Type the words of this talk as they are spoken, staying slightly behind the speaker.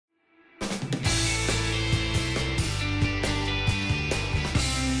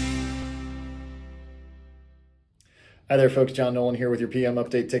Hi there, folks. John Nolan here with your PM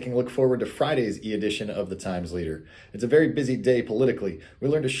update, taking a look forward to Friday's e-edition of the Times Leader. It's a very busy day politically. We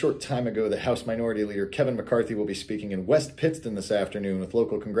learned a short time ago that House Minority Leader Kevin McCarthy will be speaking in West Pittston this afternoon with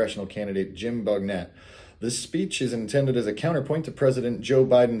local congressional candidate Jim Bugnett. This speech is intended as a counterpoint to President Joe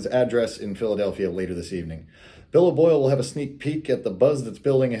Biden's address in Philadelphia later this evening. Bill O'Boyle will have a sneak peek at the buzz that's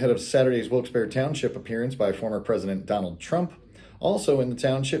building ahead of Saturday's Wilkes-Barre Township appearance by former President Donald Trump. Also in the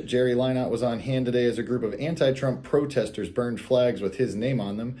township, Jerry Lynott was on hand today as a group of anti-Trump protesters burned flags with his name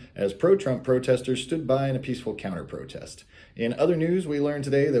on them as pro-Trump protesters stood by in a peaceful counter-protest. In other news, we learned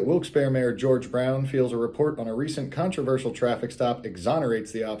today that Wilkes-Barre Mayor George Brown feels a report on a recent controversial traffic stop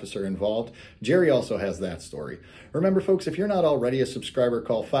exonerates the officer involved. Jerry also has that story. Remember, folks, if you're not already a subscriber,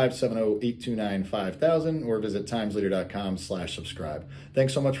 call 570-829-5000 or visit timesleader.com/subscribe.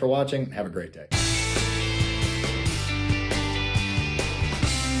 Thanks so much for watching. Have a great day.